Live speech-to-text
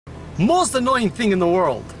Most annoying thing in the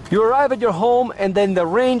world. You arrive at your home and then the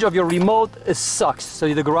range of your remote sucks.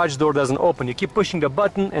 So the garage door doesn't open. You keep pushing the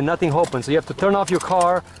button and nothing opens. So you have to turn off your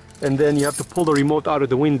car and then you have to pull the remote out of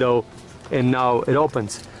the window and now it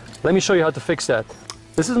opens. Let me show you how to fix that.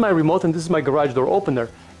 This is my remote and this is my garage door opener.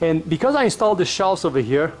 And because I installed the shelves over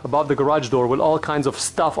here above the garage door with all kinds of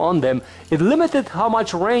stuff on them, it limited how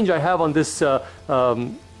much range I have on this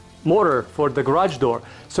motor for the garage door.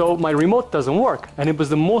 So my remote doesn't work, and it was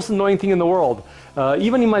the most annoying thing in the world.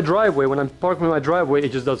 Even in my driveway, when I'm parked in my driveway,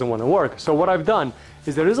 it just doesn't want to work. So what I've done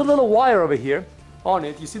is there is a little wire over here on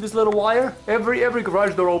it. You see this little wire? Every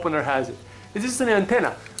garage door opener has it. This is an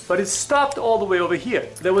antenna, but it's stopped all the way over here.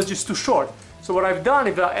 That was just too short. So what I've done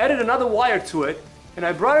is I added another wire to it, and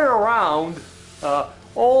I brought it around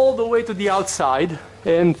all the way to the outside,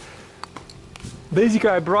 and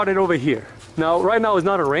basically I brought it over here. Now, right now it's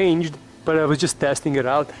not arranged, but I was just testing it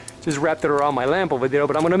out. Just wrapped it around my lamp over there,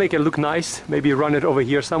 but I'm gonna make it look nice. Maybe run it over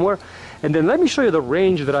here somewhere. And then let me show you the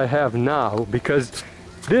range that I have now, because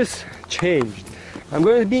this changed. I'm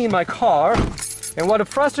going to be in my car, and what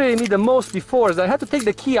frustrated me the most before is I had to take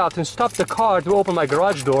the key out and stop the car to open my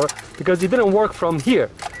garage door, because it didn't work from here.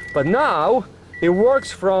 But now, it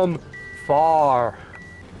works from far.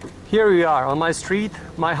 Here we are on my street.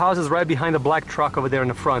 My house is right behind the black truck over there in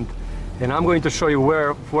the front. And I'm going to show you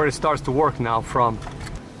where it starts to work now from.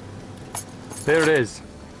 There it is.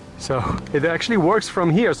 So it actually works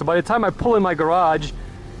from here. So by the time I pull in my garage,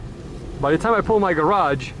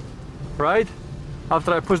 right,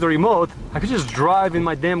 after I push the remote, I could just drive in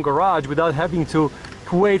my damn garage without having to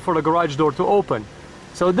wait for the garage door to open.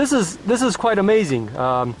 So this is quite amazing.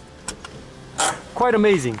 Quite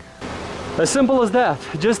amazing. As simple as that.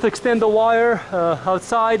 Just extend the wire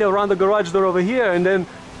outside around the garage door over here, and then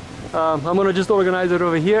I'm gonna just organize it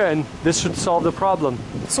over here, and this should solve the problem.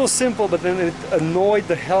 It's so simple, but then it annoyed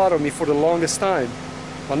the hell out of me for the longest time.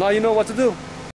 Well, now you know what to do.